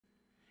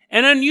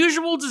An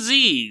unusual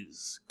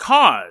disease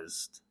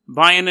caused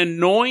by an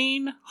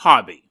annoying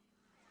hobby.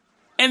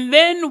 And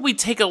then we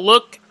take a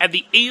look at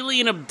the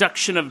alien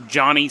abduction of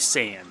Johnny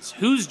Sands.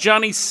 Who's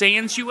Johnny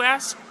Sands, you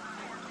ask?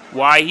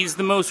 Why, he's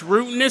the most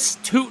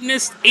rootinest,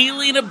 tootinest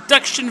alien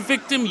abduction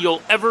victim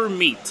you'll ever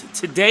meet.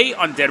 Today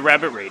on Dead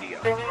Rabbit Radio.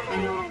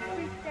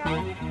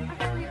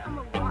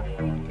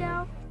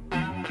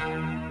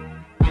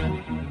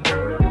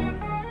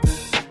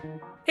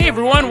 Hey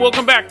everyone,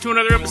 welcome back to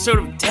another episode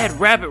of Dead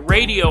Rabbit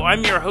Radio.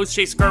 I'm your host,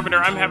 Chase Carpenter.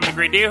 I'm having a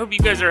great day. I hope you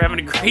guys are having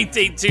a great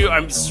day too.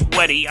 I'm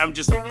sweaty. I'm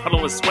just a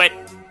puddle of sweat.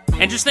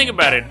 And just think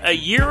about it. A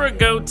year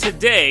ago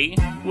today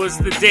was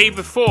the day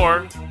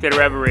before Dead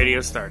Rabbit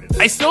Radio started.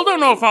 I still don't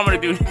know if I'm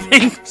going to do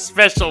anything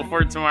special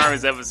for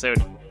tomorrow's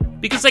episode.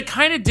 Because I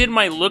kind of did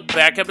my look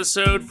back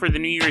episode for the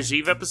New Year's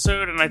Eve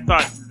episode. And I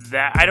thought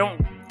that I don't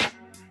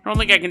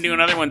think I can do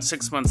another one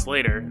 6 months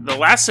later. The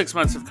last 6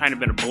 months have kind of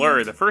been a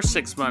blur. The first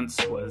 6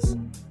 months was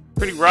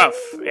pretty rough.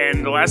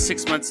 And the last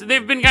 6 months,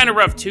 they've been kind of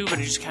rough too, but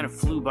it just kind of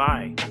flew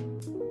by.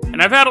 And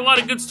I've had a lot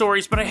of good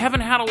stories, but I haven't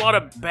had a lot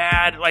of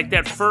bad. Like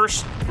that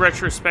first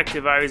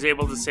retrospective, I was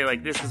able to say,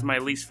 like, this was my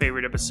least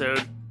favorite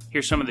episode.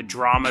 Here's some of the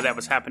drama that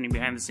was happening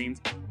behind the scenes.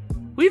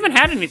 We haven't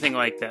had anything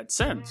like that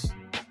since,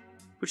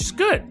 which is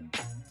good.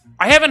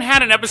 I haven't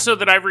had an episode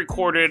that I've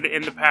recorded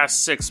in the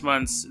past 6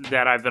 months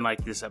that I've been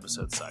like, this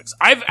episode sucks.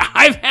 I've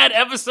had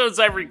episodes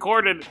I've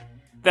recorded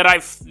that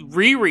I've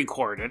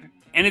re-recorded,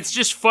 and it's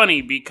just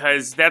funny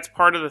because that's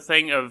part of the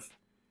thing of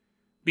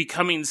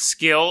becoming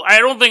skill. I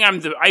don't think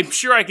I'm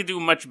sure I could do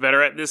much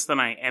better at this than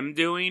I am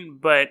doing,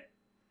 but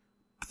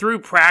through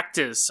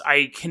practice,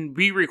 I can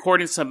be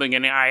recording something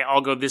and I'll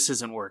go, this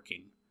isn't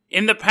working.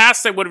 In the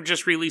past, I would have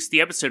just released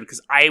the episode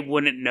because I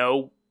wouldn't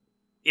know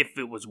if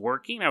it was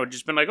working. I would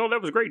just been like, oh,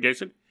 that was great,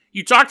 Jason.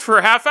 You talked for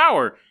a half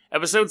hour.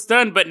 Episode's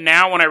done. But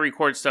now when I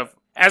record stuff,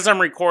 as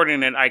I'm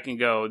recording it, I can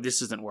go,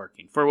 this isn't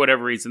working for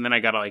whatever reason. Then I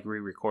got to like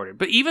re-record it.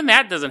 But even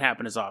that doesn't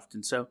happen as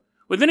often. So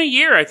within a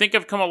year, I think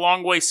I've come a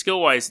long way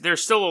skill-wise.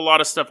 There's still a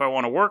lot of stuff I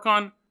want to work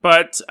on.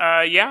 But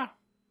yeah.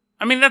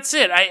 I mean, that's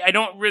it.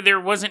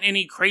 There wasn't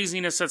any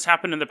craziness that's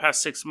happened in the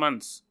past 6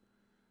 months.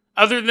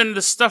 Other than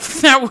the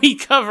stuff that we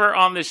cover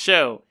on the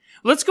show.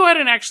 Let's go ahead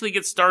and actually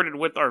get started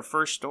with our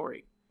first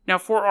story. Now,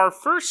 for our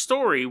first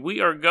story, we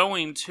are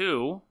going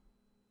to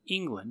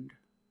England.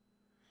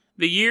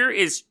 The year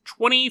is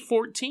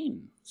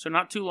 2014, so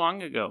not too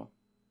long ago.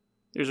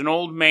 There's an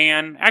old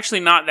man,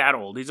 actually not that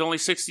old, he's only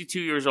 62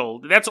 years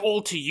old. That's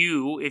old to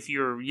you if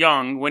you're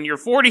young. When you're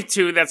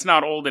 42, that's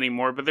not old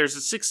anymore, but there's a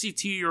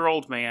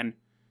 62-year-old man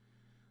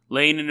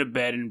laying in a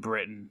bed in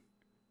Britain.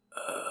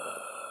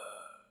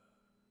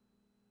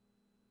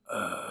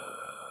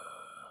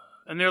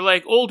 And they're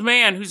like, old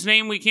man whose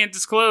name we can't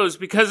disclose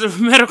because of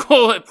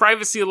medical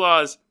privacy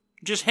laws.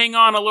 Just hang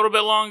on a little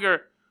bit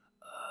longer.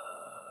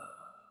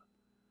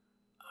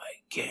 I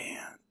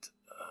can't.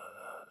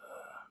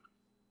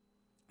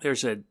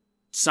 There's a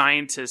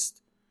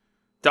scientist,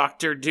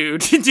 doctor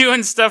dude,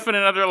 doing stuff in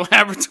another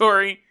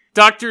laboratory.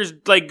 Doctor's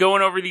like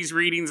going over these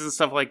readings and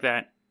stuff like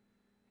that.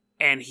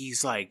 And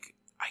he's like,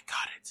 I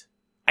got it.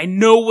 I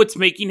know what's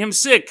making him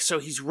sick. So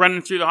he's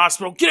running through the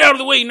hospital. Get out of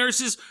the way,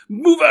 nurses.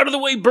 Move out of the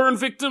way, burn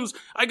victims.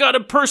 I got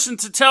a person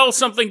to tell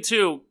something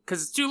to.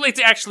 Because it's too late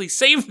to actually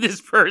save this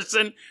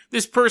person.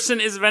 This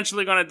person is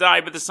eventually going to die.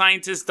 But the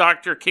scientist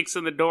doctor kicks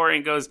in the door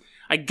and goes,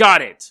 I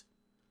got it.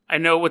 I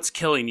know what's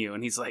killing you.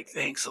 And he's like,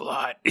 thanks a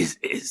lot.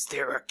 Is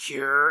there a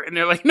cure? And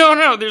they're like,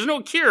 no, there's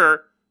no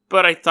cure.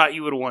 But I thought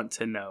you would want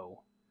to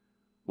know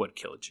what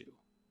killed you.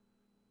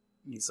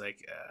 And he's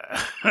like,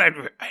 I'd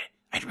rather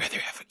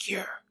have a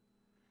cure.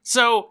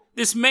 So,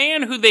 this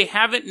man who they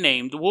haven't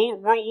named,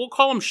 we'll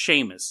call him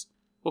Seamus.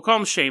 We'll call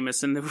him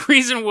Seamus, and the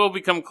reason will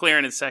become clear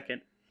in a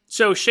second.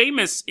 So,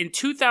 Seamus, in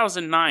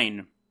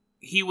 2009,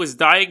 he was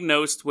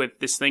diagnosed with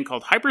this thing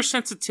called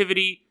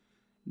hypersensitivity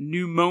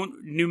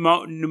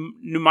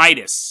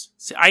pneumonitis.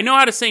 I know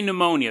how to say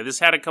pneumonia. This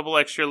had a couple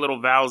extra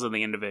little vowels on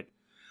the end of it.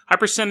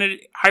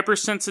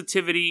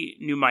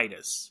 Hypersensitivity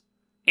pneumonitis.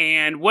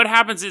 And what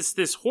happens is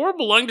this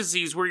horrible lung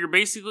disease where you're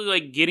basically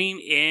like getting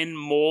in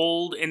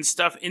mold and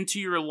stuff into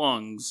your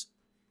lungs.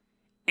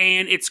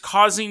 And it's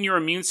causing your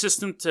immune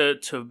system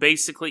to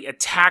basically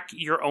attack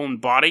your own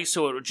body.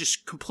 So it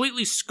just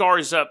completely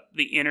scars up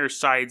the inner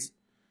sides.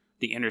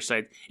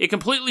 It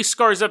completely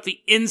scars up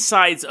the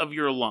insides of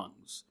your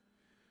lungs.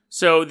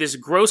 So this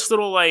gross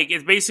little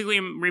it's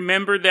basically,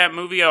 remember that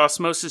movie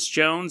Osmosis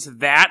Jones?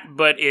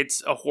 But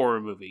it's a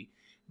horror movie.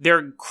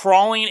 They're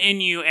crawling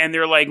in you, and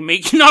they're like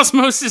making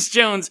Osmosis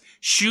Jones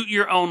shoot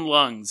your own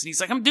lungs. And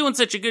he's like, I'm doing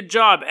such a good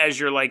job as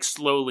you're like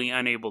slowly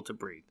unable to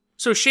breathe.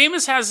 So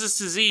Seamus has this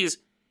disease,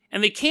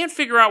 and they can't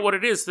figure out what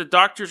it is. The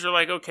doctors are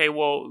like, okay,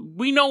 well,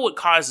 we know what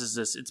causes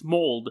this. It's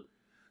mold.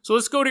 So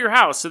let's go to your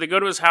house. So they go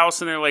to his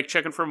house, and they're like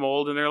checking for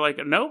mold, and they're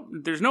like, no,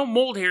 there's no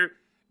mold here.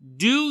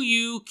 Do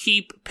you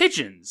keep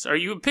pigeons? Are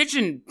you a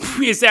pigeon?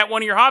 Is that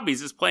one of your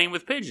hobbies, is playing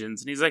with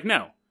pigeons? And he's like,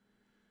 no.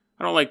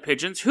 I don't like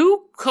pigeons.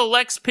 Who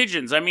collects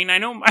pigeons? I mean, I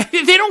know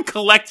they don't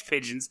collect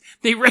pigeons.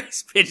 They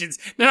raise pigeons.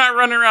 They're not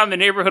running around the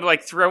neighborhood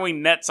like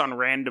throwing nets on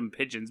random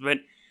pigeons. But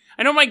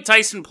I know Mike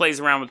Tyson plays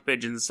around with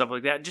pigeons and stuff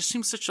like that. It just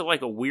seems such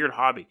a weird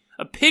hobby.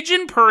 A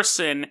pigeon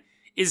person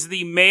is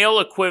the male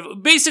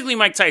equivalent. Basically,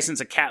 Mike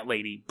Tyson's a cat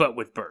lady, but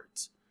with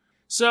birds.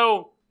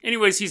 So,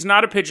 anyways, he's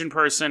not a pigeon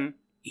person.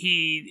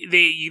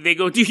 They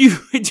go, do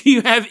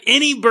you have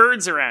any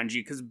birds around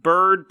you? Because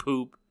bird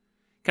poop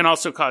can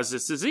also cause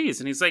this disease.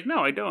 And he's like,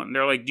 no, I don't. And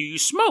they're like, do you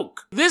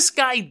smoke? This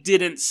guy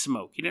didn't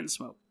smoke. He didn't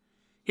smoke.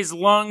 His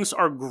lungs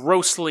are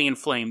grossly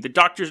inflamed. The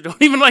doctors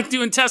don't even like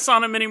doing tests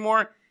on him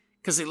anymore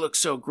because they look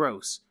so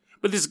gross.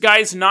 But this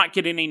guy's not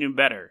getting any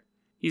better.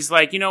 He's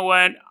like, you know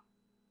what?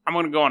 I'm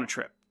going to go on a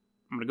trip.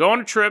 I'm going to go on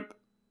a trip,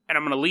 and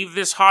I'm going to leave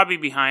this hobby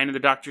behind. And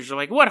the doctors are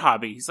like, what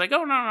hobby? He's like,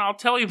 oh, no, I'll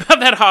tell you about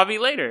that hobby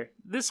later.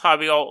 This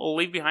hobby I'll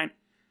leave behind.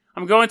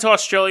 I'm going to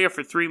Australia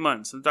for 3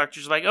 months. And the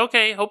doctor's like,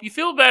 okay, hope you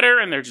feel better.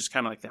 And they're just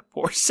kind of like, that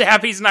poor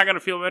sap, he's not going to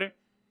feel better.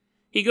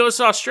 He goes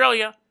to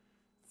Australia,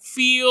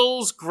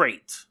 feels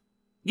great.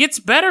 Gets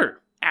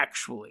better,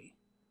 actually.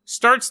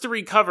 Starts to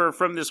recover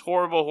from this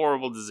horrible,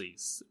 horrible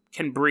disease.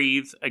 Can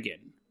breathe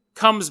again.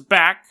 Comes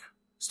back,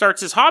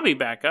 starts his hobby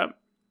back up,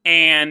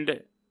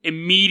 and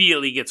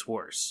immediately gets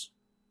worse.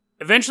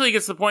 Eventually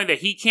gets to the point that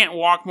he can't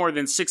walk more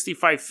than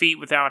 65 feet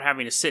without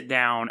having to sit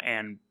down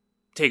and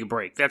take a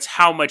break. That's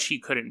how much he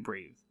couldn't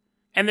breathe.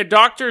 And the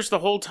doctors the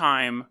whole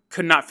time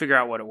could not figure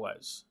out what it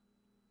was.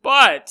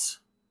 But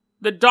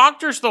the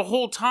doctors the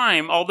whole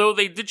time, although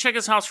they did check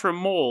his house for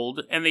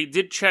mold, and they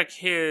did check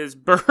his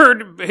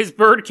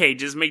bird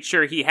cages, make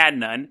sure he had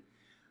none,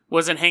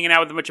 wasn't hanging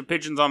out with a bunch of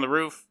pigeons on the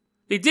roof,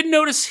 they did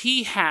notice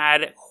he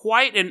had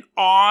quite an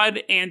odd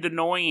and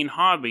annoying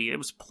hobby. It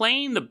was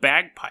playing the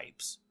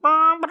bagpipes.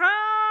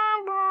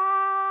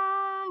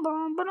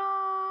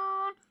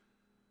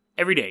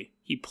 Every day,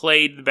 he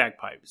played the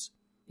bagpipes.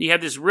 He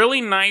had this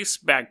really nice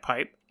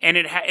bagpipe, and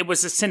it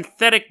was a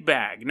synthetic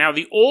bag. Now,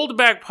 the old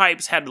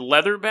bagpipes had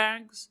leather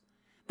bags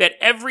that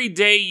every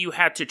day you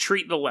had to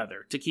treat the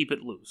leather to keep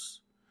it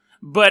loose.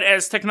 But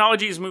as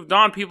technology has moved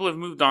on, people have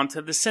moved on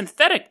to the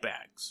synthetic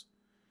bags.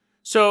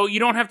 So you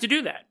don't have to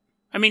do that.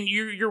 I mean,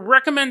 you're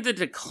recommended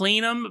to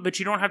clean them, but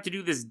you don't have to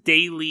do this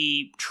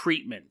daily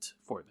treatment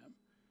for them.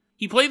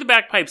 He played the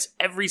bagpipes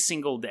every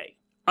single day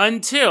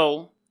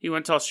until he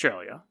went to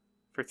Australia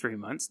for 3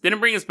 months. Didn't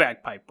bring his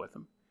bagpipe with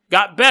him.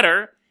 Got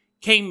better.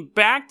 Came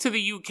back to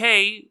the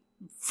UK.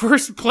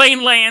 First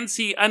plane lands.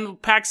 He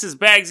unpacks his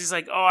bags. He's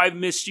like, oh, I've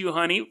missed you,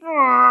 honey.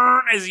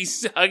 As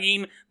he's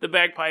hugging the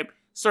bagpipe.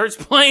 Starts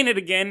playing it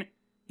again.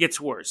 Gets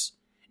worse.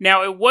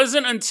 Now, it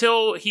wasn't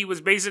until he was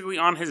basically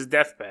on his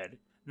deathbed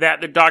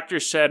that the doctor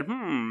said,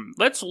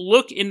 let's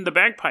look in the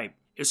bagpipe.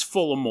 It's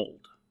full of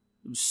mold.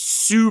 It was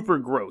super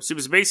gross. It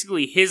was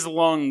basically his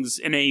lungs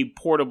in a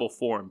portable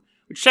form.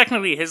 Which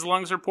technically his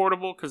lungs are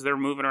portable because they're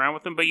moving around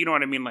with them. But you know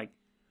what I mean? Like,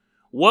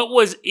 what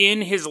was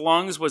in his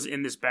lungs was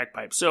in this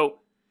bagpipe. So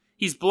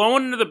he's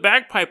blowing into the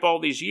bagpipe all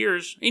these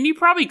years. And he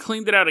probably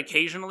cleaned it out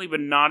occasionally, but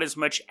not as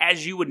much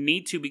as you would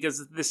need to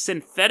because the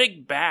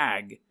synthetic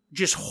bag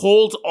just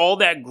holds all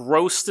that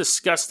gross,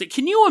 disgusting.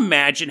 Can you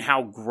imagine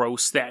how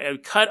gross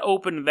that? Cut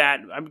open that.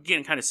 I'm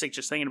getting kind of sick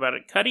just thinking about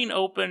it. Cutting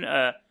open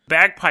a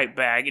bagpipe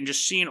bag and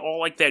just seeing all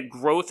like that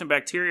growth and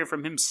bacteria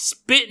from him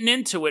spitting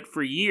into it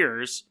for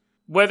years.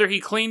 Whether he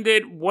cleaned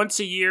it once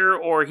a year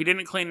or he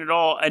didn't clean it at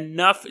all,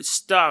 enough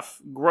stuff,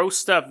 gross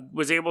stuff,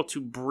 was able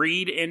to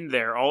breed in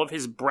there. All of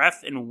his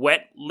breath and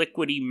wet,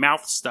 liquidy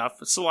mouth stuff.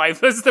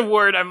 Saliva is the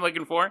word I'm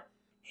looking for.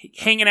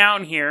 Hanging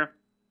out in here.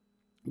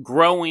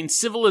 Growing,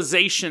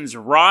 civilizations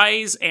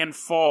rise and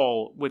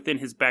fall within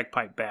his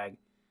bagpipe bag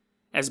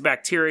as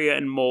bacteria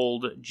and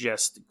mold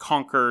just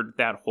conquered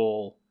that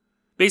whole.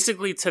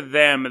 Basically, to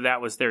them,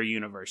 that was their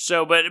universe.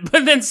 So, but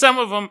then some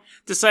of them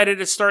decided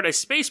to start a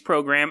space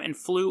program and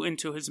flew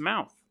into his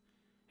mouth.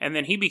 And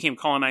then he became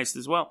colonized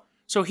as well.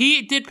 So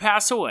he did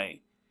pass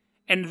away.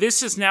 And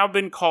this has now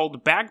been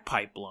called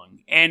bagpipe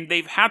lung. And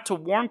they've had to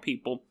warn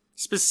people,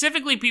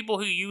 specifically people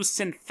who use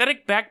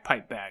synthetic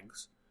bagpipe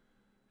bags,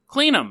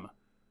 clean them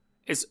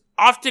as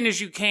often as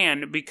you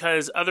can,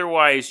 because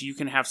otherwise you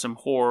can have some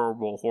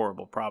horrible,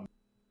 horrible problems.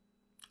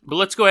 But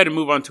let's go ahead and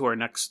move on to our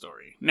next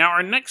story. Now,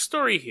 our next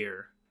story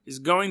here is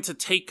going to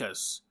take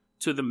us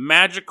to the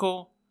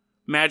magical,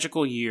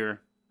 magical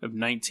year of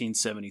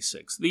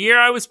 1976. The year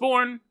I was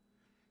born.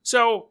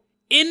 So,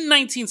 in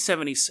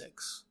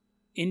 1976,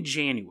 in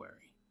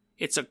January,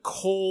 it's a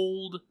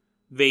cold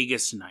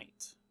Vegas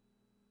night.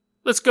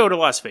 Let's go to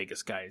Las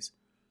Vegas, guys.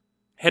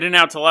 Heading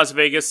out to Las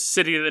Vegas,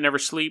 city that never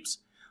sleeps.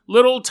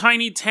 Little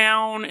tiny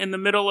town in the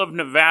middle of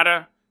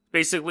Nevada.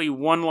 Basically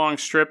one long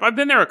strip. I've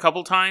been there a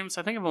couple times.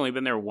 I think I've only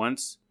been there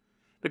once.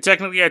 But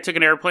technically I took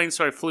an airplane,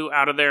 so I flew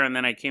out of there and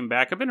then I came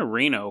back. I've been to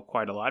Reno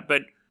quite a lot.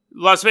 But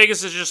Las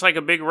Vegas is just like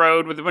a big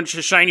road with a bunch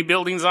of shiny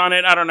buildings on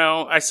it. I don't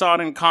know. I saw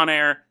it in Con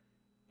Air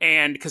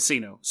and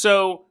Casino.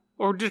 So,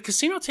 or did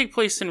Casino take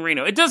place in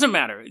Reno? It doesn't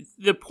matter.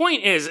 The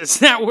point is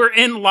that we're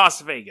in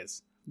Las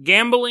Vegas.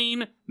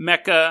 Gambling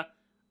mecca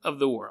of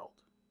the world.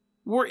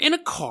 we're in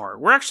a car.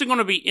 We're actually going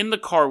to be in the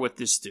car with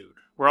this dude.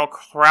 We're all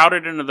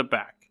crowded into the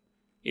back.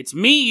 It's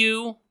me,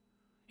 you,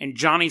 and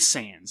Johnny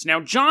Sands. Now,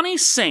 Johnny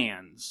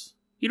Sands,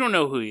 you don't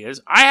know who he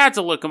is. I had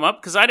to look him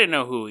up because I didn't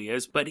know who he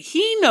is, but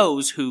he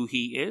knows who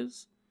he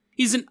is.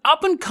 He's an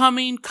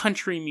up-and-coming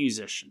country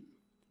musician.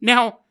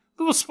 Now,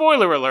 little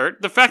spoiler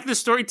alert, the fact this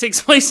story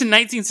takes place in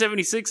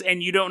 1976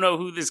 and you don't know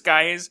who this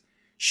guy is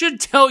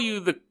should tell you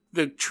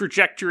the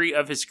trajectory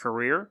of his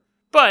career.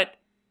 But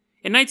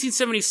in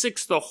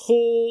 1976, the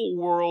whole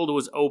world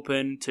was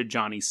open to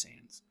Johnny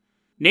Sands.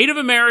 Native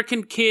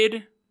American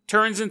kid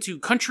turns into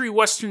country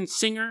western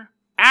singer,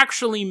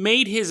 actually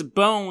made his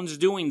bones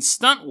doing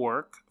stunt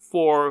work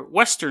for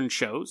western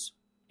shows,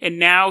 and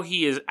now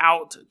he is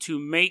out to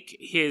make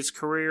his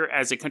career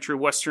as a country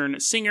western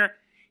singer.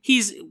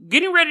 He's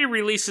getting ready to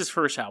release his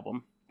first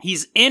album.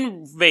 He's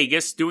in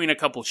Vegas doing a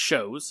couple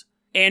shows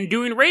and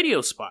doing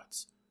radio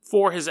spots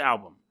for his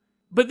album.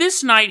 But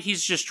this night,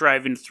 he's just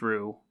driving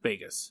through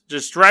Vegas.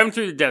 Just driving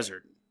through the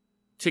desert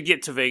to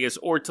get to Vegas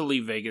or to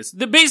leave Vegas.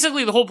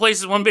 Basically, the whole place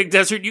is one big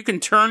desert. You can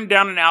turn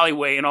down an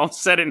alleyway and all of a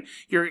sudden,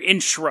 you're in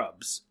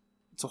shrubs.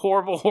 It's a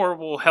horrible,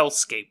 horrible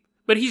hellscape.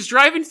 But he's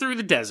driving through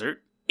the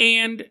desert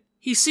and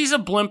he sees a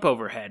blimp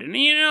overhead. And,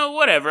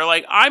 whatever.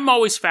 Like, I'm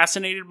always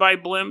fascinated by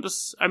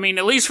blimps. I mean,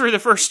 at least for the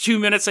first 2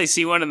 minutes I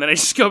see one and then I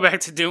just go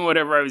back to doing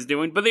whatever I was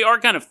doing. But they are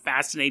kind of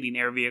fascinating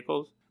air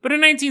vehicles. But in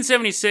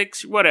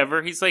 1976,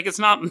 whatever, he's like, it's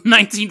not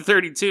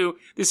 1932.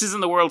 This isn't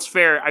the World's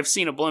Fair. I've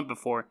seen a blimp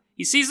before.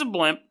 He sees a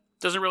blimp,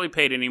 doesn't really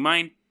pay it any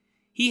mind.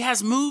 He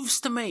has moves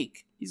to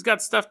make. He's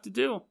got stuff to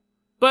do.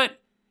 But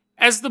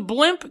as the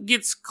blimp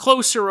gets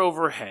closer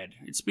overhead,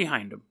 it's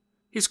behind him,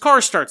 his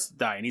car starts to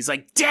die. And he's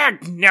like,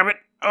 dagnabbit.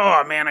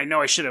 Oh, man, I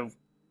know I should have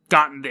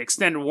gotten the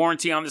extended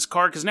warranty on this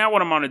car, because now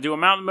what I'm going to do,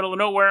 I'm out in the middle of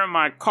nowhere and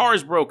my car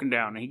is broken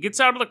down. And he gets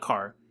out of the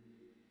car.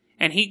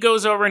 And he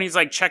goes over and he's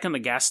like checking the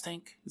gas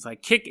tank. He's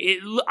like, kick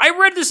it. I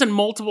read this in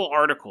multiple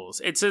articles.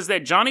 It says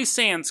that Johnny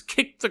Sands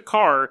kicked the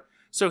car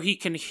so he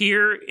can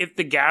hear if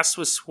the gas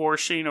was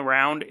swooshing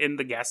around in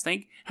the gas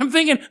tank. I'm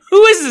thinking,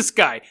 who is this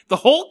guy? The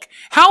Hulk?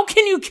 How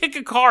can you kick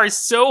a car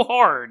so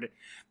hard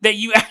that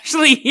you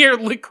actually hear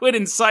liquid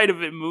inside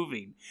of it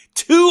moving?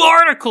 2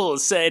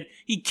 articles said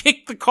he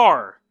kicked the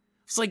car.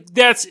 It's like,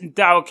 that's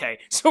okay.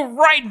 So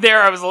right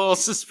there, I was a little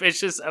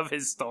suspicious of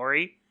his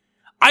story.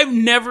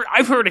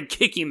 I've heard of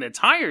kicking the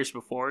tires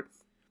before,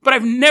 but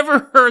I've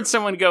never heard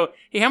someone go,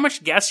 hey, how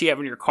much gas do you have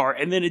in your car?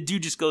 And then a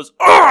dude just goes,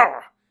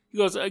 "Argh!" He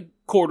goes, a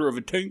quarter of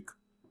a tank.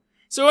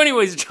 So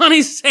anyways,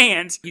 Johnny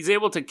Sands, he's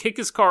able to kick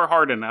his car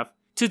hard enough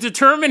to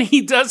determine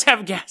he does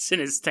have gas in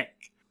his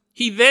tank.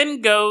 He then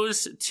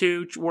goes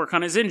to work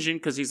on his engine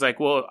because he's like,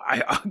 well,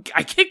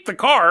 I kicked the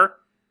car,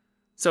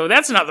 so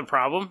that's not the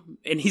problem.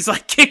 And he's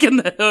like kicking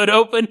the hood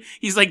open.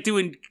 He's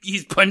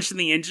punching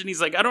the engine.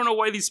 He's like, I don't know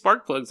why these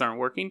spark plugs aren't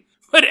working.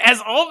 But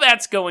as all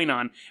that's going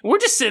on, we're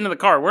just sitting in the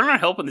car. We're not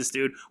helping this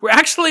dude. We're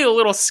actually a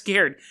little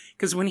scared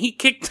because when he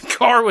kicked the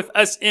car with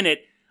us in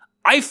it,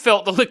 I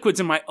felt the liquids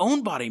in my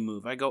own body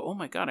move. I go, oh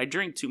my God, I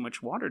drank too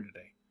much water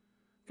today.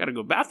 Gotta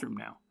go bathroom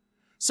now.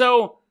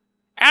 So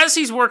as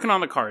he's working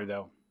on the car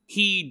though,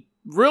 he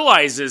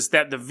realizes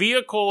that the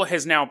vehicle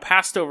has now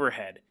passed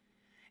overhead.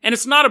 And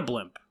it's not a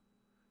blimp.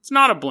 It's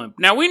not a blimp.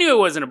 Now we knew it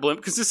wasn't a blimp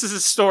because this is a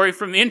story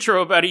from the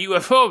intro about a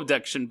UFO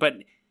abduction, but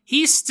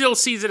he still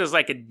sees it as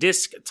like a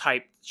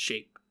disc-type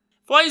shape.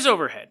 Flies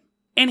overhead.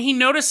 And he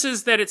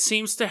notices that it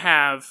seems to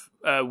have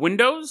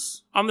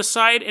windows on the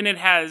side, and it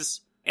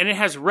has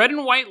red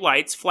and white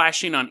lights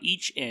flashing on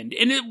each end.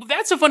 And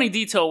that's a funny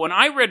detail. When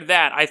I read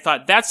that, I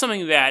thought that's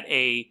something that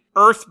a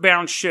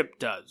earthbound ship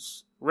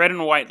does. Red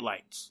and white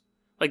lights.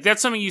 Like,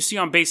 that's something you see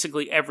on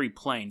basically every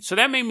plane. So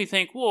that made me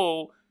think,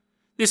 whoa,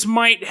 this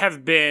might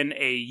have been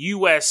a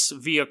U.S.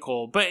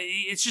 vehicle, but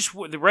it's just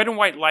the red and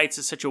white lights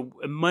is such a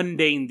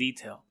mundane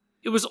detail.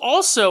 It was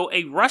also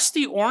a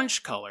rusty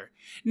orange color.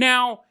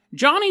 Now,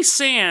 Johnny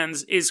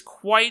Sands is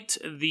quite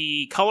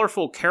the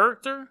colorful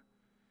character.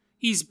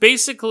 He's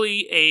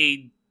basically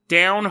a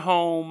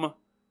down-home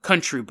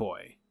country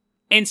boy.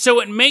 And so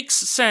it makes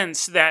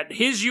sense that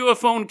his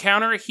UFO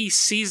encounter, he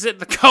sees it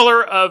the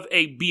color of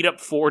a beat-up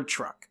Ford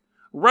truck.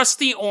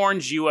 Rusty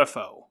orange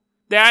UFO.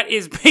 That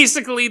is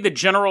basically the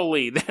General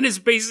Lee. That is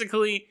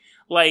basically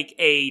like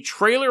a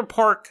trailer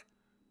park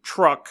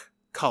truck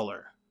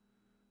color.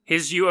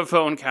 His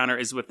UFO encounter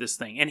is with this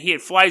thing. And he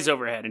flies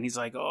overhead, and he's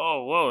like,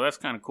 oh, whoa, that's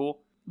kind of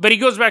cool. But he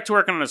goes back to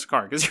working on his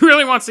car, because he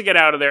really wants to get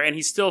out of there, and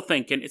he's still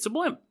thinking it's a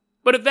blimp.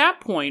 But at that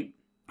point,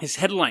 his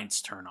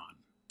headlights turn on.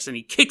 And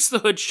he kicks the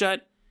hood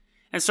shut,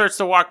 and starts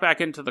to walk back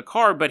into the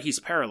car, but he's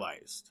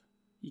paralyzed.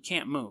 He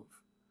can't move.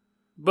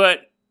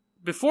 But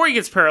before he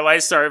gets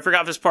paralyzed, sorry, I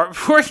forgot this part.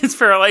 Before he gets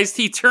paralyzed,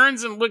 he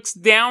turns and looks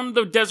down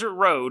the desert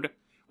road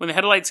when the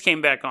headlights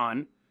came back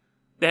on.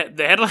 The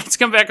headlights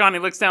come back on, he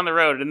looks down the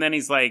road, and then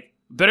he's like,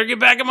 better get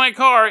back in my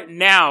car.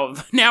 Now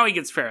he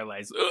gets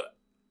paralyzed. Ugh.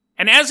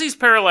 And as he's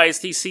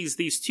paralyzed, he sees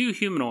these 2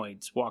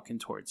 humanoids walking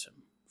towards him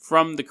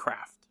from the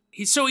craft.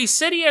 He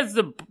said he has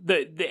the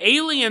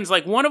aliens,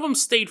 like one of them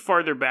stayed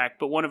farther back,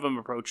 but one of them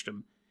approached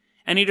him.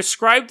 And he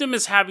described him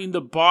as having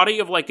the body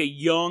of like a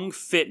young,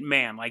 fit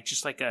man. Like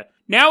just like a...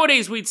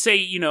 Nowadays we'd say,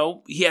 you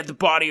know, he had the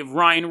body of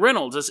Ryan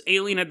Reynolds. This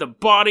alien had the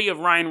body of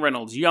Ryan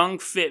Reynolds. Young,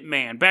 fit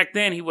man. Back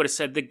then he would have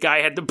said the guy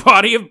had the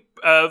body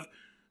of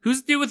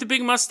who's the dude with the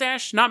big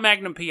mustache? Not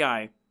Magnum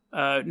P.I.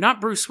 Not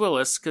Bruce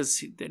Willis, because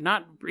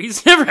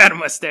he's never had a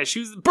mustache.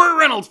 He was Burt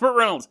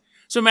Reynolds.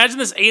 So imagine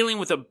this alien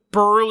with a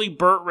burly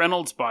Burt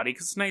Reynolds body,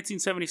 because it's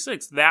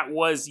 1976. That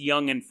was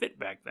young and fit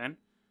back then.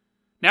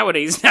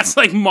 Nowadays, that's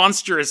like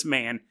monstrous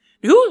man.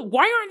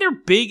 Why aren't there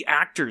big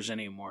actors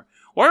anymore?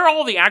 Why are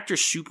all the actors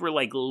super,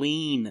 like,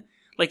 lean?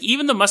 Like,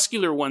 even the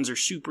muscular ones are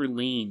super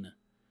lean.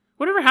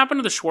 Whatever happened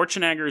to the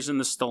Schwarzeneggers and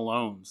the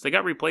Stallones? They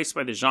got replaced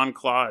by the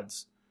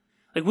Jean-Claudes.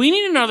 Like, we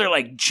need another,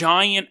 like,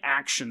 giant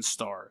action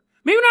star.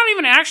 Maybe not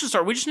even an action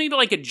star. We just need,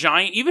 like, a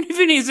giant, even if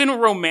he's in a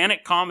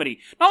romantic comedy.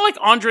 Not like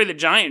Andre the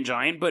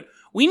Giant, but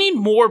we need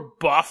more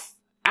buff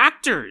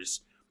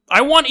actors.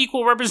 I want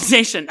equal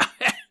representation.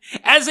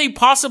 As a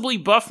possibly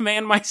buff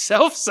man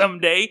myself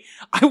someday,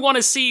 I want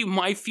to see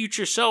my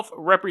future self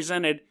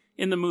represented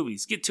in the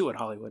movies. Get to it,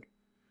 Hollywood.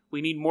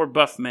 We need more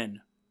buff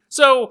men.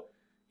 So,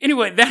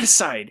 anyway, that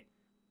aside,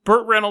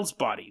 Burt Reynolds'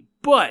 body.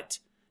 But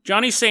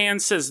Johnny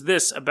Sands says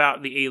this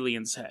about the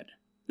alien's head.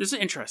 This is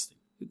interesting.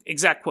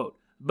 Exact quote.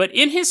 But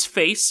in his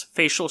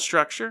facial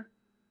structure,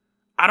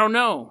 I don't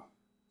know.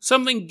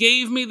 Something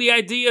gave me the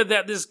idea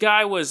that this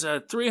guy was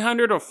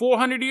 300 or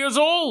 400 years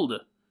old.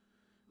 It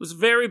was a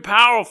very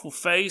powerful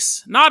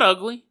face. Not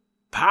ugly.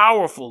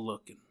 Powerful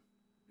looking.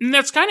 And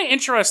that's kind of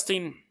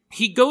interesting.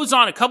 He goes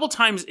on a couple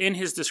times in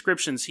his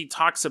descriptions, he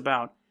talks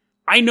about,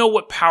 I know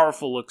what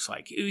powerful looks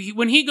like.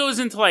 When he goes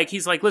into like,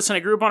 he's like, listen, I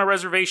grew up on a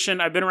reservation.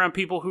 I've been around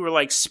people who were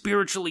like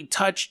spiritually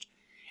touched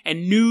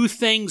and knew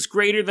things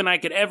greater than I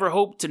could ever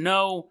hope to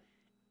know.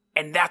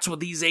 And that's what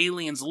these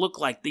aliens look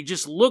like. They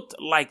just looked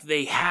like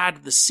they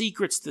had the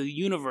secrets to the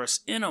universe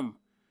in them.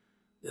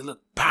 They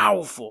look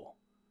powerful.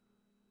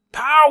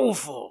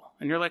 Powerful.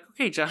 And you're like,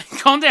 okay, Johnny,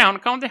 calm down,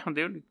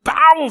 dude.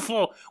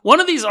 Powerful.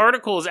 One of these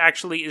articles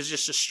actually is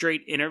just a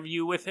straight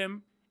interview with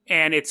him,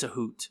 and it's a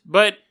hoot.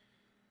 But,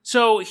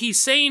 so he's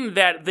saying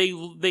that they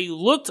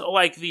looked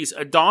like these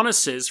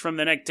Adonises from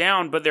the neck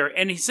down,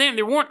 and he's saying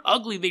they weren't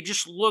ugly, they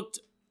just looked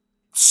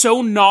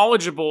so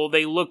knowledgeable,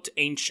 they looked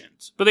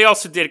ancient. But they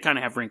also did kind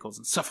of have wrinkles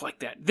and stuff like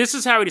that. This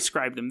is how he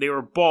described them. They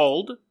were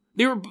bald.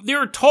 They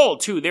were tall,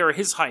 too. They were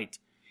his height.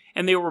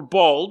 And they were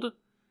bald.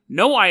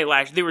 No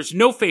eyelash. There was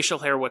no facial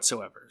hair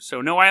whatsoever. So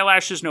no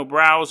eyelashes, no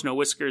brows, no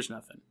whiskers,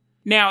 nothing.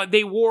 Now,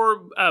 they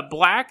wore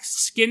black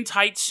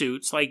skin-tight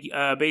suits, like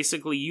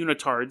basically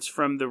unitards,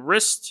 from the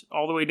wrist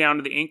all the way down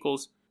to the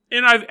ankles.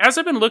 And as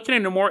I've been looking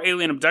into more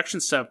alien abduction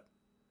stuff,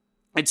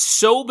 it's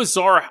so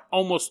bizarre.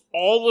 Almost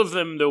all of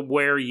them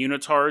wear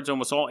unitards.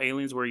 Almost all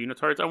aliens wear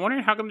unitards. I'm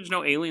wondering how come there's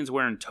no aliens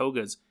wearing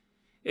togas.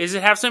 Does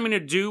it have something to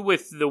do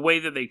with the way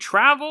that they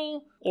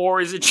travel? Or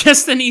is it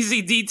just an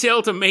easy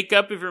detail to make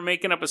up if you're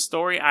making up a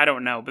story? I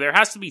don't know. But there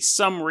has to be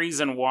some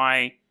reason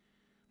why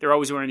they're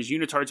always wearing these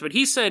unitards. But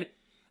he said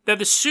that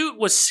the suit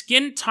was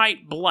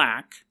skin-tight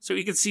black, so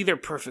you could see their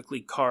perfectly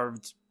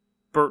carved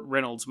Burt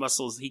Reynolds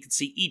muscles. He could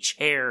see each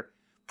hair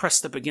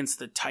pressed up against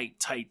the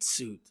tight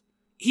suit.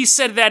 He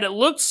said that it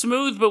looked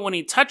smooth, but when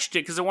he touched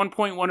it, because at one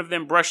point one of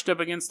them brushed up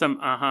against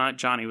him,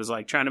 Johnny was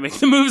like trying to make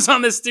the moves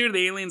on this dude.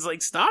 The alien's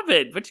like, stop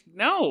it. But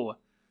no,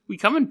 we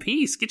come in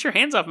peace. Get your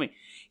hands off me.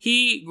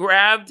 He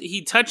brushed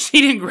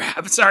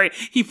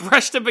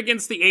up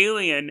against the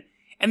alien,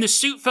 and the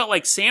suit felt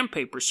like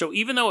sandpaper. So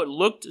even though it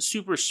looked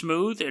super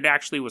smooth, it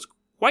actually was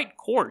quite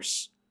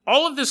coarse.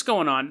 All of this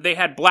going on, they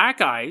had black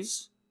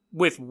eyes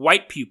with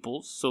white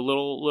pupils, so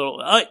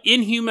little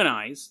inhuman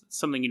eyes,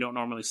 something you don't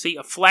normally see,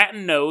 a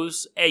flattened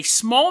nose, a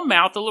small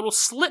mouth, a little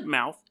slit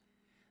mouth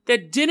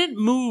that didn't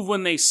move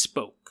when they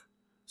spoke.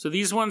 So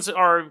these ones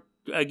are,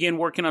 again,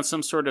 working on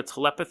some sort of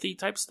telepathy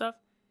type stuff.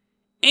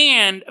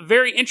 And a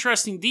very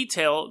interesting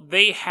detail,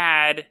 they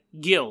had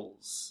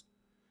gills.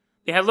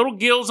 They had little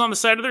gills on the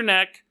side of their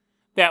neck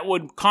that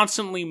would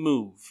constantly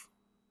move.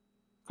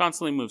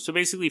 So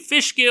basically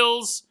fish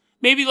gills,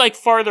 maybe like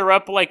farther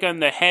up, like on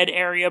the head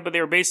area, but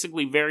they were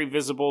basically very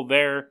visible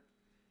there.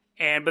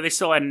 But they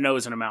still had a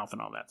nose and a mouth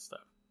and all that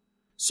stuff.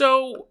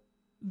 So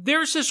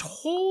there's this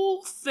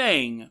whole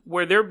thing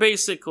where they're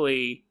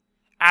basically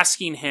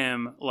asking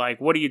him, like,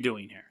 what are you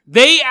doing here?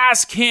 They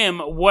ask him,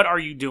 what are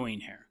you doing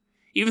here?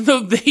 Even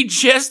though they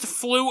just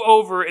flew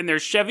over in their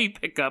Chevy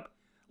pickup,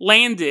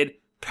 landed,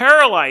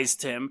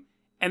 paralyzed him,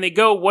 and they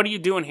go, what are you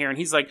doing here? And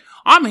he's like,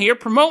 I'm here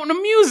promoting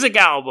a music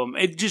album.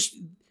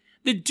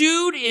 The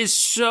dude is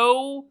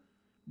so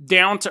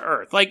down to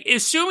earth. Like,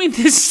 assuming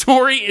this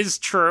story is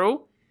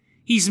true,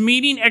 he's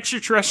meeting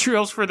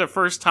extraterrestrials for the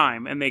first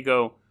time, and they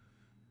go,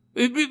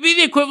 it'd be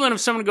the equivalent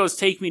if someone goes,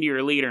 take me to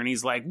your leader, and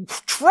he's like,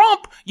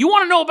 Trump? You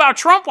want to know about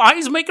Trump? Why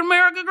he's making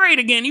America great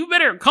again? You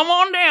better come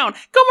on down.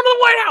 Come into the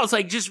White House.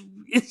 Like, just,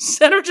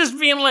 instead of just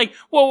being like,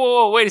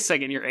 whoa, wait a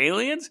second, you're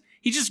aliens?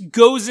 He just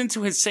goes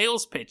into his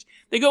sales pitch.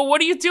 They go,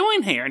 what are you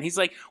doing here? And he's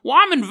like, well,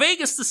 I'm in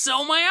Vegas to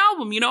sell my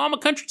album. I'm a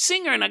country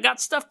singer and I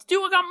got stuff to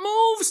do. I got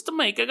moves to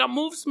make.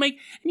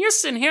 And you're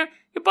sitting here,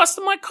 you're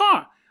busting my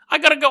car. I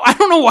gotta go. I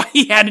don't know why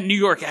he had a New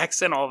York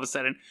accent all of a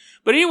sudden.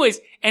 But anyways,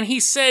 and he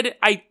said,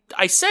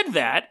 I said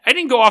that. I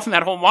didn't go off in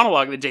that whole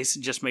monologue that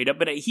Jason just made up,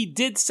 but he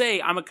did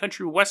say, I'm a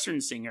country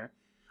western singer.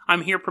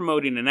 I'm here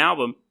promoting an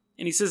album.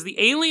 And he says the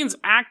aliens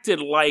acted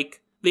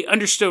like they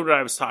understood what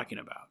I was talking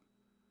about.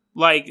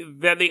 Like,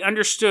 that they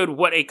understood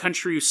what a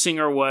country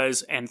singer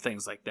was and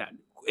things like that.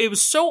 It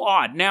was so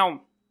odd.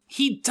 Now,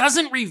 he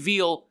doesn't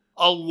reveal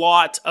a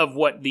lot of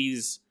what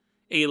these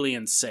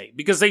aliens say,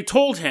 because they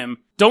told him,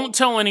 don't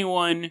tell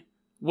anyone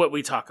what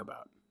we talk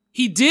about.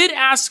 He did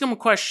ask them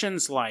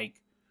questions like,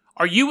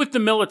 are you with the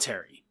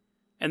military?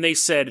 And they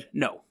said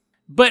no.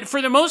 But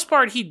for the most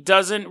part, he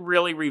doesn't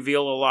really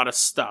reveal a lot of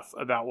stuff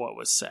about what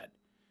was said.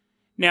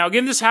 Now,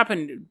 again, this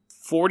happened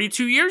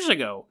 42 years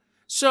ago.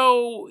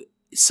 So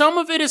some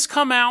of it has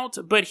come out,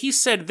 but he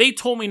said, they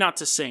told me not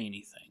to say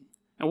anything.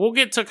 And we'll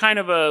get to kind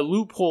of a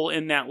loophole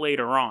in that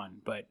later on,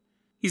 but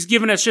he's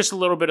given us just a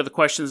little bit of the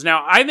questions.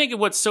 Now, I think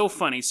what's so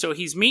funny, so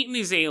he's meeting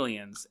these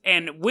aliens,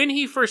 and when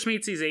he first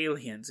meets these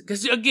aliens,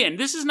 because again,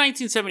 this is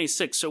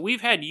 1976, so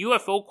we've had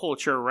UFO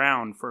culture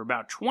around for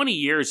about 20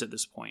 years at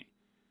this point.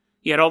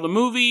 You had all the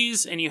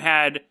movies, and you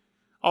had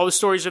all the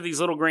stories of these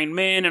little green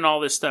men and all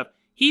this stuff.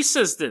 He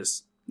says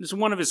this is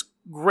one of his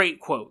great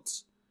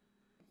quotes.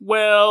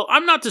 Well,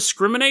 I'm not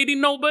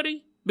discriminating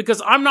nobody,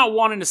 because I'm not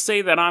wanting to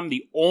say that I'm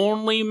the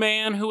only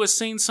man who has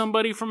seen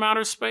somebody from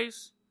outer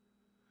space.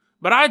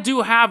 But I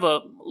do have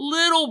a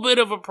little bit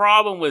of a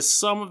problem with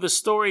some of the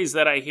stories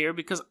that I hear,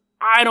 because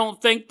I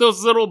don't think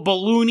those little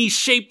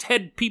balloony-shaped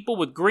head people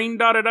with green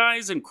dotted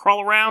eyes and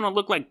crawl around and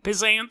look like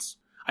piss ants,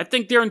 I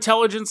think their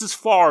intelligence is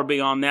far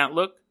beyond that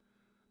look.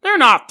 They're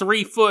not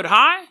 3 foot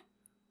high.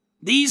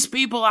 These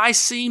people I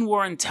seen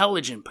were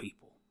intelligent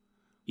people.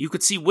 You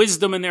could see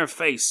wisdom in their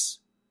face.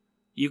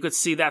 You could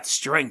see that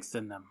strength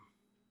in them.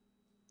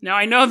 Now,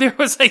 I know there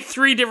was like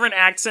 3 different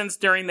accents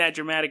during that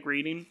dramatic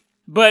reading,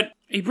 but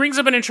he brings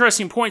up an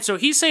interesting point. So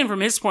he's saying from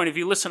his point of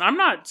view, listen, I'm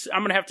going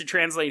to have to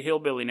translate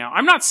hillbilly now.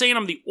 I'm not saying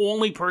I'm the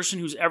only person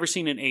who's ever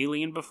seen an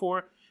alien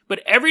before,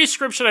 but every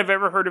description I've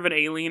ever heard of an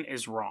alien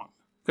is wrong,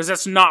 because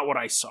that's not what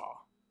I saw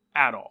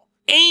at all.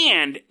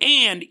 And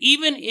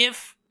even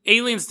if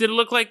aliens did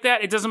look like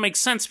that, it doesn't make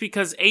sense,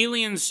 because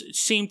aliens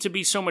seem to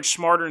be so much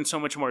smarter and so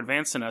much more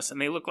advanced than us, and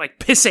they look like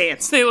piss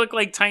ants. They look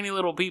like tiny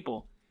little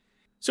people.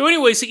 So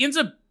anyways, he ends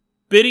up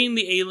bidding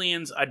the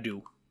aliens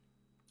adieu.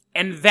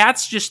 And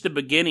that's just the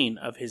beginning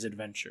of his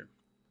adventure.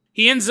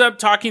 He ends up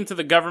talking to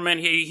the government.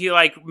 He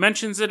like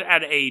mentions it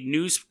at a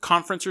news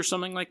conference or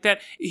something like that.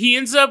 He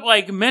ends up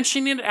like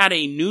mentioning it at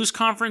a news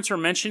conference or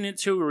mentioning it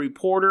to a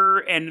reporter,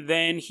 and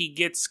then he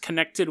gets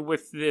connected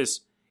with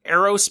this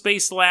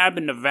aerospace lab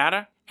in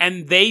Nevada.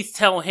 And they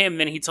tell him,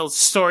 then he tells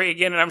the story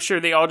again, and I'm sure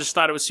they all just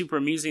thought it was super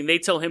amusing. They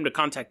tell him to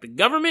contact the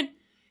government.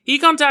 He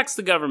contacts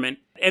the government,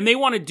 and they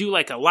want to do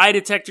like a lie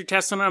detector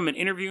test on him and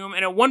interview him.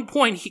 And at one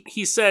point,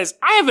 he says,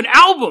 I have an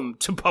album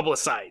to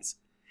publicize.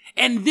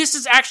 And this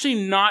is actually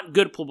not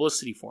good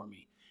publicity for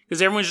me,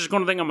 because everyone's just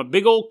going to think I'm a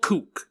big old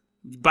kook.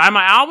 Buy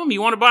my album?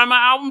 You want to buy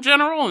my album,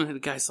 General? And the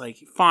guy's like,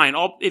 fine.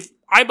 If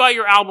I buy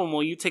your album,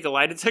 will you take a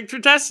lie detector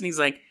test? And he's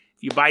like,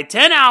 if you buy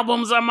 10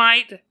 albums, I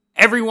might.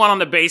 Everyone on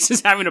the base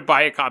is having to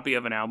buy a copy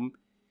of an album.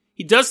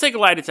 He does take a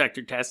lie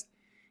detector test.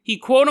 He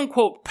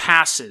quote-unquote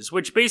passes,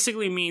 which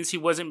basically means he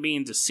wasn't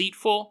being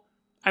deceitful.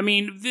 I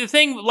mean, the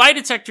thing, lie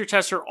detector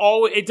tests are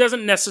it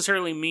doesn't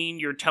necessarily mean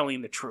you're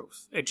telling the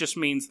truth. It just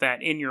means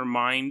that in your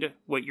mind,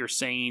 what you're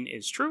saying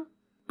is true.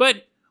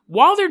 But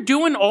while they're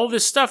doing all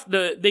this stuff,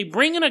 they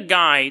bring in a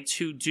guy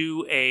to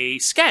do a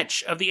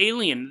sketch of the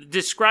alien,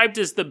 described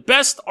as the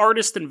best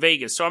artist in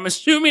Vegas. So I'm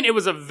assuming it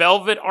was a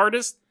Velvet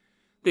artist.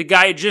 The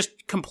guy had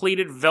just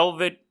completed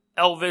Velvet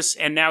Elvis,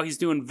 and now he's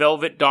doing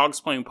Velvet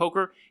Dogs Playing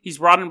Poker. He's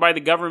brought in by the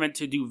government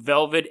to do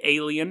Velvet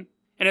Alien.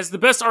 And as the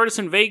best artist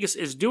in Vegas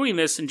is doing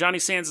this, and Johnny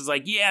Sands is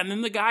like, yeah, and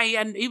then the guy,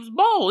 he was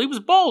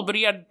bald, but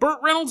he had Burt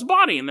Reynolds'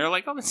 body. And they're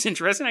like, oh, that's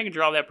interesting. I can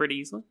draw that pretty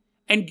easily.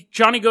 And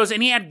Johnny goes,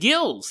 and he had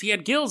gills.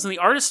 And the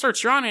artist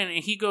starts drawing it,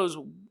 and he goes,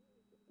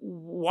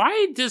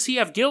 why does he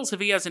have gills if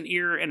he has an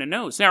ear and a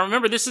nose? Now,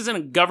 remember, this is in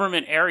a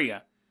government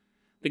area.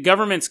 The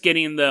government's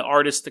getting the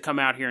artist to come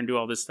out here and do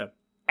all this stuff.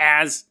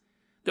 As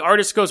the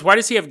artist goes, why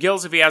does he have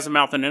gills if he has a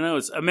mouth and a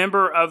nose? A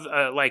member of,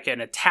 like, an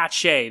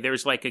attaché,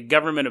 there's like a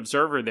government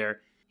observer there.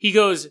 He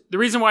goes, the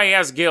reason why he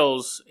has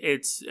gills,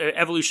 it's an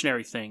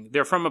evolutionary thing.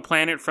 They're from a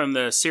planet from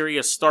the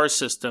Sirius star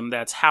system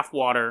that's half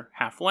water,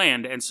 half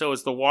land. And so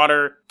as the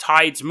water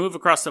tides move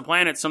across the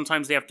planet,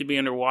 sometimes they have to be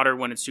underwater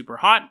when it's super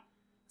hot.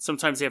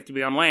 Sometimes they have to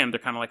be on land. They're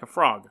kind of like a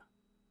frog,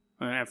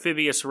 an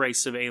amphibious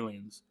race of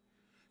aliens.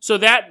 So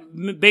that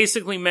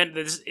basically meant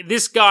that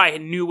this guy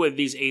knew what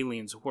these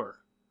aliens were.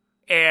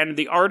 And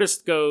the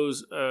artist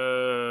goes,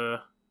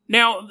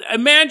 Now,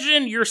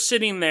 imagine you're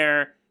sitting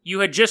there.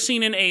 You had just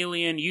seen an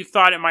alien. You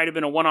thought it might have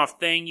been a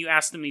one-off thing. You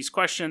asked them these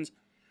questions.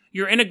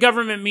 You're in a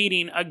government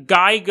meeting. A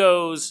guy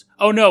goes,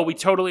 oh no, we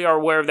totally are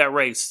aware of that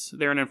race.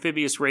 They're an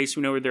amphibious race.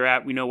 We know where they're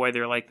at. We know why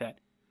they're like that.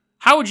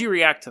 How would you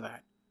react to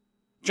that?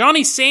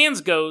 Johnny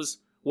Sands goes,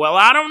 well,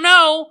 I don't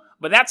know,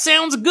 but that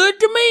sounds good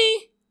to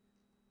me.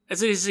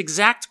 That's his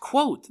exact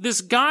quote. This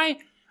guy,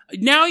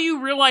 now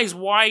you realize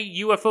why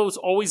UFOs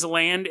always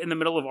land in the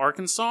middle of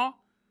Arkansas?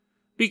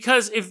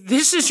 Because if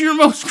this is your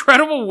most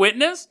credible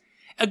witness,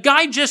 a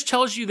guy just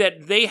tells you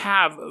that they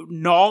have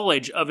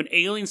knowledge of an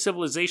alien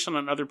civilization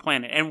on another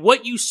planet. And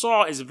what you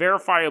saw is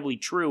verifiably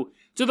true.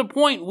 To the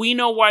point we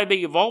know why they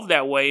evolved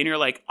that way. And you're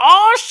like,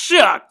 oh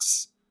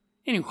shucks.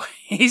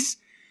 Anyways,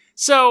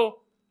 so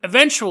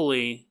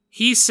eventually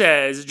he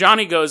says,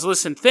 Johnny goes,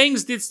 listen,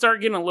 things did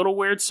start getting a little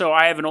weird. So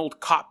I have an old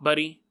cop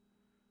buddy.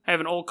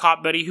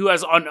 Who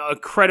has an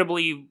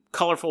incredibly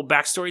colorful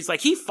backstory. He's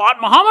like, he fought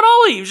Muhammad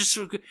Ali.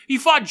 He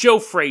fought Joe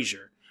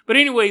Frazier. But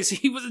anyways,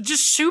 he was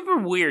just super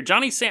weird.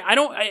 Johnny Sands,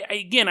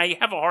 I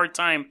have a hard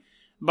time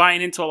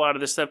buying into a lot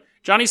of this stuff.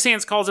 Johnny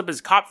Sands calls up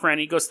his cop friend.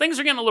 He goes, things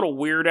are getting a little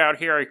weird out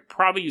here. I could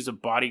probably use a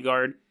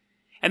bodyguard.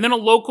 And then a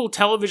local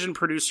television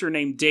producer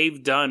named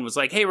Dave Dunn was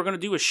like, hey, we're going to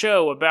do a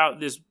show about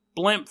this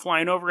blimp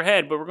flying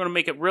overhead, but we're going to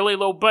make it really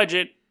low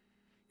budget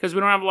because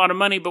we don't have a lot of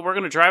money, but we're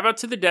going to drive out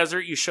to the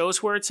desert. You show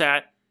us where it's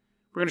at.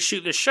 We're going to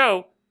shoot this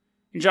show.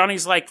 And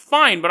Johnny's like,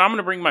 fine, but I'm going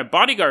to bring my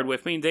bodyguard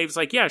with me. And Dave's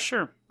like, yeah,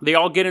 sure. They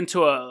all get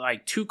into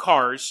two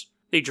cars.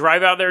 They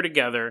drive out there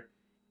together.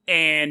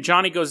 And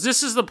Johnny goes,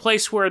 this is the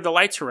place where the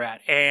lights are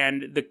at.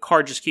 And the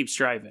car just keeps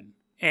driving.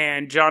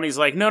 And Johnny's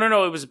like,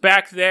 no, it was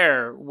back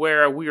there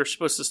where we were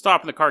supposed to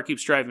stop. And the car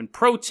keeps driving.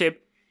 Pro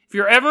tip, if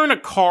you're ever in a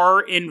car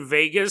in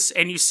Vegas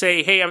and you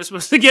say, hey, I'm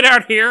supposed to get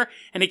out here,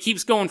 and it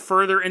keeps going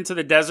further into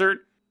the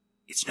desert,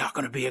 it's not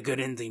going to be a good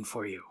ending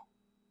for you.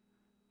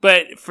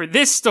 But for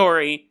this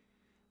story,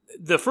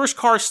 the first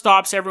car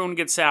stops, everyone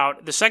gets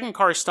out. The second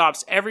car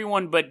stops,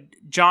 everyone but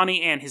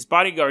Johnny and his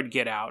bodyguard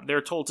get out. They're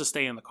told to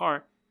stay in the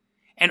car.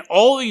 And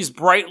all these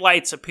bright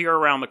lights appear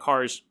around the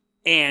cars.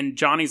 And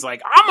Johnny's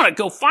like, I'm going to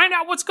go find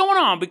out what's going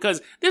on because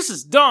this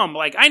is dumb.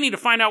 Like, I need to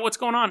find out what's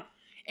going on.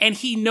 And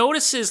he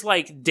notices,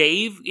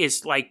 Dave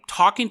is,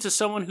 talking to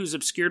someone who's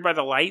obscured by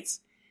the lights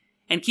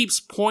and keeps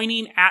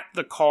pointing at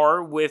the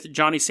car with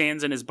Johnny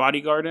Sands and his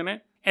bodyguard in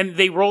it. And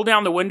they roll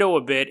down the window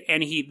a bit,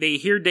 and they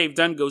hear Dave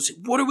Dunn goes,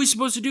 what are we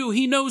supposed to do?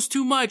 He knows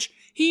too much.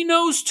 He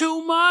knows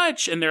too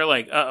much. And they're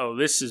like, uh-oh,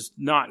 this is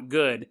not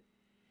good.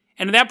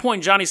 And at that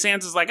point, Johnny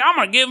Sands is like, I'm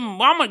gonna give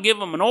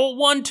him an old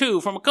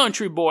 1-2 from a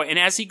country boy. And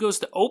as he goes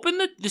to open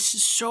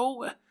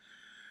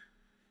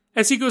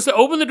as he goes to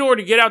open the door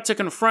to get out to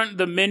confront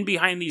the men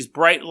behind these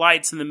bright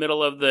lights in the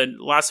middle of the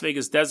Las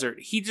Vegas desert,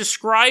 he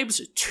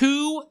describes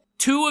two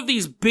of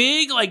these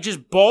big,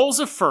 just balls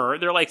of fur.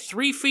 They're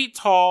 3 feet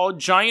tall,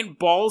 giant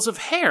balls of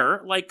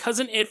hair, like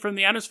Cousin It from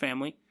the Addams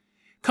Family,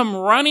 come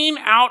running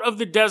out of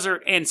the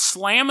desert and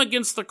slam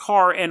against the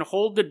car and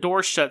hold the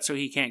door shut so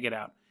he can't get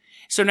out.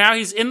 So now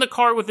he's in the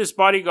car with his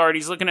bodyguard.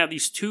 He's looking at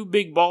these 2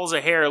 big balls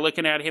of hair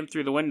looking at him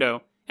through the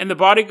window. And the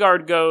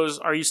bodyguard goes,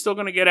 are you still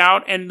going to get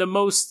out? And the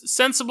most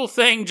sensible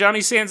thing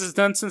Johnny Sands has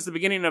done since the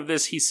beginning of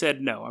this, he said,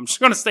 no, I'm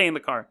just going to stay in the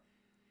car.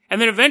 And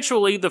then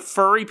eventually the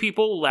furry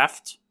people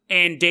left.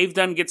 And Dave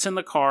Dunn gets in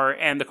the car,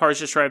 and the cars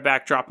just drive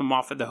back, drop him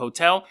off at the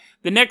hotel.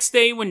 The next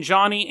day, when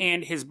Johnny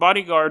and his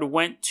bodyguard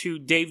went to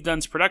Dave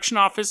Dunn's production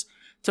office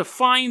to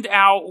find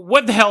out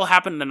what the hell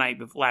happened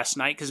last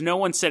night, because no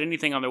one said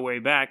anything on their way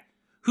back,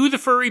 who the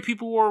furry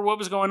people were, what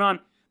was going on,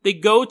 they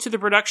go to the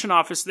production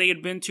office they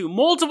had been to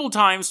multiple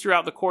times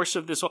throughout the course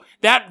of this whole...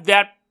 That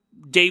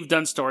Dave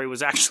Dunn story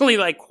was actually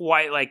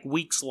quite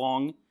weeks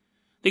long.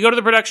 They go to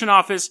the production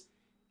office...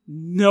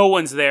 No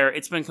one's there.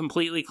 It's been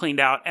completely cleaned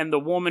out. And the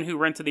woman who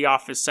rented the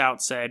office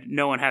out said,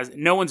 no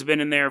one's been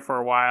in there for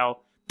a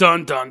while.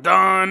 Dun, dun,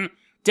 dun.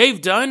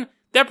 Dave Dunn,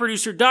 that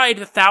producer died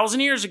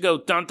 1,000 years ago.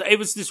 Dun, dun. It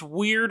was this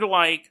weird,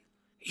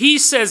 he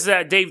says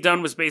that Dave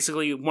Dunn was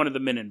basically one of the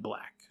men in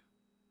black.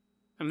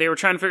 And they were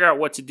trying to figure out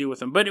what to do with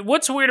him. But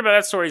what's weird about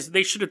that story is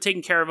they should have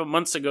taken care of him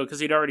months ago because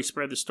he'd already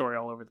spread the story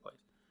all over the place.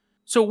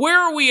 So where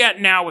are we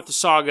at now with the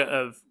saga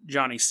of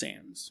Johnny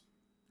Sands?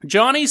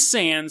 Johnny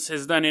Sands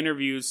has done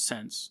interviews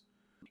since.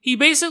 He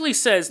basically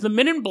says the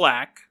men in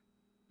black,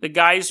 the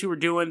guys who were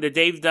doing the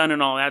Dave Dunn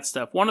and all that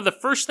stuff, one of the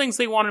first things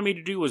they wanted me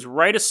to do was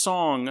write a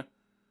song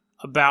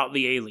about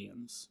the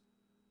aliens.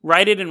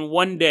 Write it in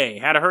one day.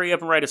 Had to hurry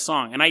up and write a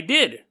song. And I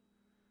did.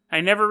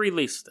 I never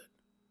released it.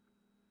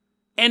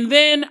 And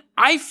then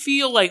I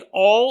feel like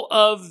all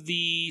of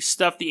the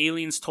stuff the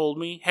aliens told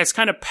me has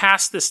kind of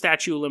passed the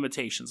statute of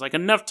limitations.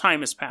 Enough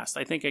time has passed.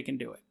 I think I can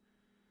do it.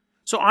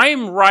 So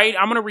I'm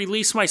going to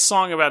release my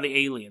song about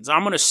the aliens.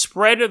 I'm going to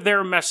spread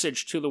their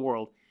message to the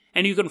world.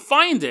 And you can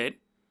find it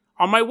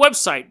on my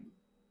website,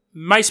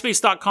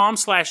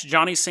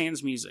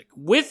 myspace.com/JohnnySandsMusic.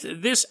 With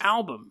this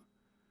album,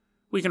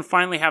 we can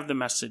finally have the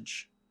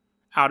message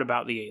out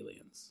about the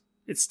aliens.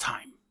 It's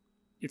time.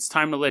 It's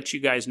time to let you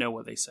guys know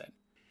what they said.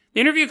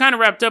 The interview kind of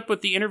wrapped up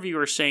with the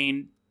interviewer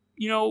saying,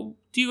 do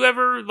you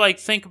ever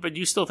do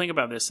you still think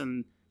about this?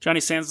 And Johnny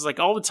Sands is like,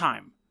 all the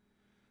time.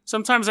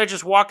 Sometimes I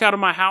just walk out of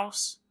my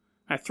house.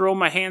 I throw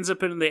my hands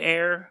up into the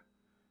air.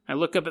 I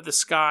look up at the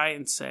sky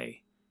and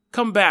say,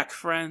 "Come back,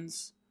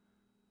 friends.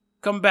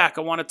 Come back,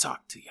 I want to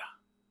talk to you."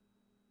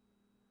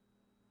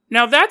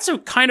 Now, that's a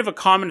kind of a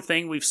common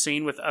thing we've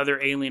seen with other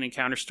alien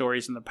encounter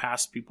stories in the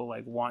past. People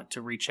want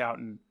to reach out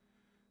and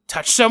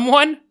touch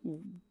someone.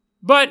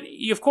 But,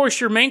 of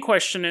course, your main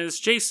question is,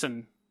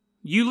 Jason,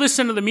 you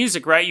listen to the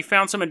music, right? You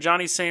found some of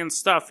Johnny Sand's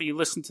stuff, and you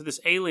listened to this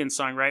alien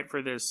song, right,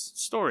 for this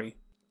story.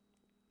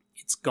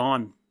 It's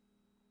gone.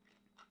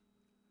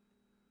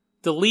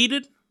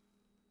 Deleted.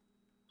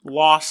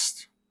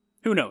 Lost.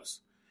 Who knows?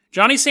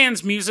 Johnny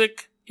Sand's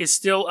music is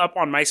still up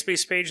on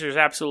MySpace page. There's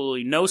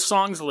absolutely no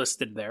songs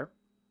listed there.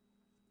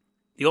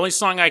 The only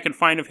song I can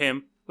find of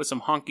him was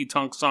some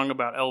honky-tonk song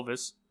about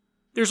Elvis.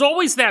 There's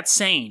always that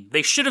saying,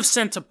 they should have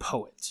sent a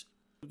poet.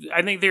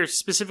 I think they're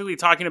specifically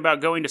talking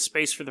about going to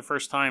space for the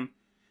first time.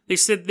 They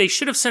said they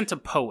should have sent a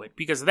poet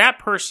because that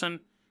person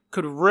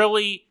could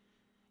really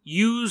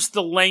use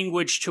the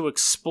language to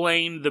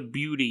explain the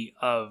beauty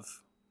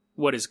of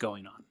what is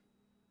going on.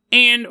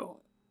 And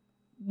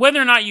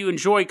whether or not you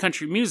enjoy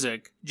country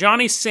music,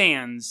 Johnny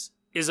Sands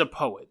is a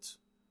poet.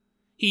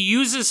 He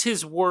uses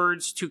his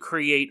words to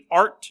create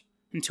art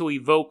and to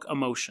evoke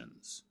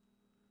emotions.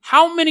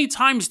 How many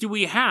times do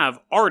we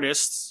have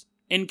artists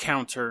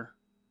encounter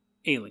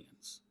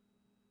aliens?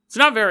 It's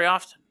not very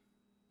often.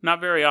 Not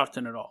very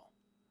often at all.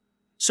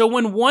 So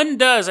when one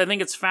does, I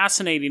think it's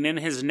fascinating in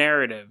his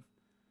narrative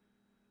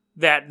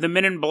that the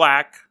Men in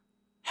Black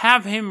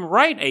have him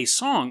write a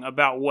song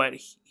about what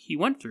he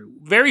went through.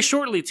 Very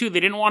shortly, too. They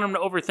didn't want him to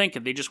overthink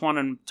it. They just wanted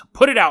him to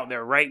put it out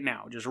there right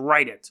now. Just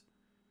write it.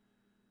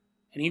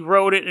 And he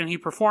wrote it and he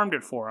performed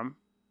it for him.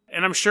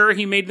 And I'm sure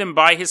he made them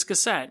buy his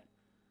cassette.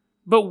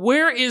 But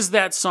where is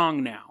that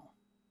song now?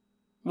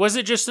 Was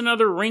it just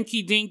another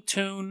rinky-dink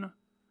tune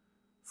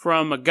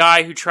from a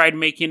guy who tried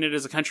making it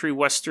as a country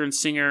western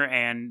singer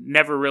and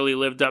never really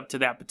lived up to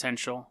that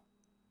potential?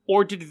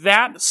 Or did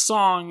that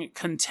song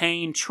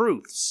contain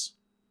truths?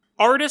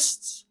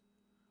 Artists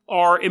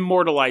are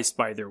immortalized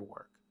by their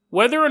work.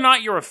 Whether or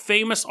not you're a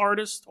famous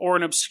artist or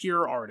an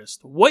obscure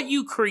artist, what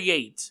you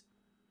create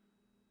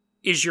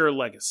is your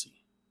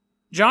legacy.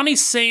 Johnny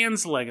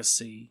Sand's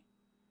legacy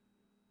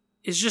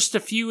is just a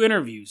few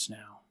interviews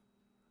now,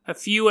 a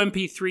few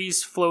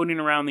MP3s floating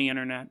around the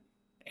internet,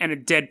 and a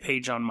dead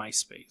page on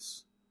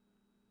MySpace.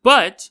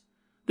 But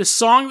the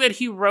song that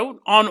he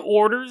wrote on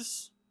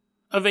orders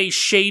of a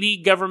shady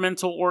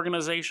governmental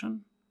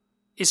organization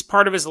is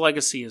part of his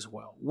legacy as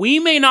well. We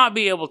may not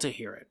be able to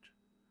hear it,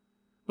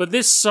 but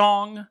this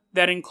song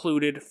that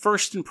included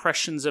first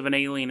impressions of an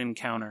alien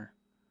encounter,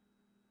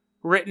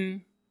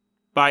 written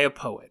by a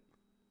poet,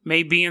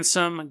 may be in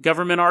some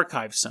government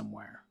archive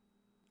somewhere,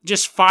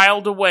 just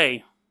filed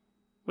away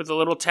with a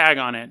little tag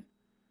on it,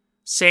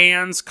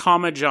 Sands,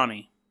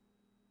 Johnny.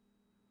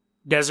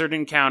 Desert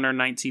Encounter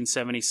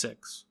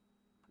 1976.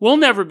 We'll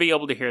never be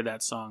able to hear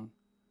that song,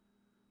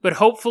 but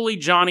hopefully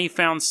Johnny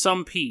found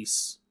some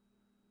peace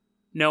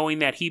knowing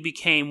that he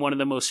became one of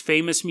the most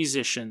famous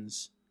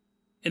musicians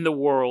in the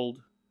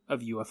world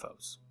of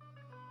UFOs.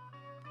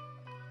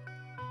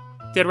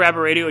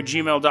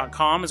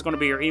 DeadRabbitRadio@gmail.com is going to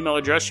be your email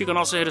address. You can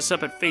also hit us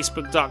up at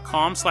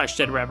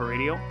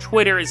Facebook.com/DeadRabbitRadio.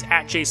 Twitter is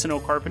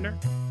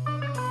 @JasonOCarpenter.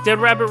 Dead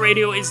Rabbit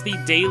Radio is the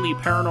daily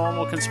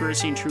paranormal,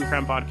 conspiracy, and true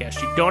crime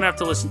podcast. You don't have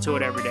to listen to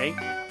it every day,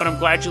 but I'm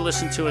glad you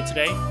listened to it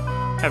today.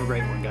 Have a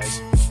great one, guys.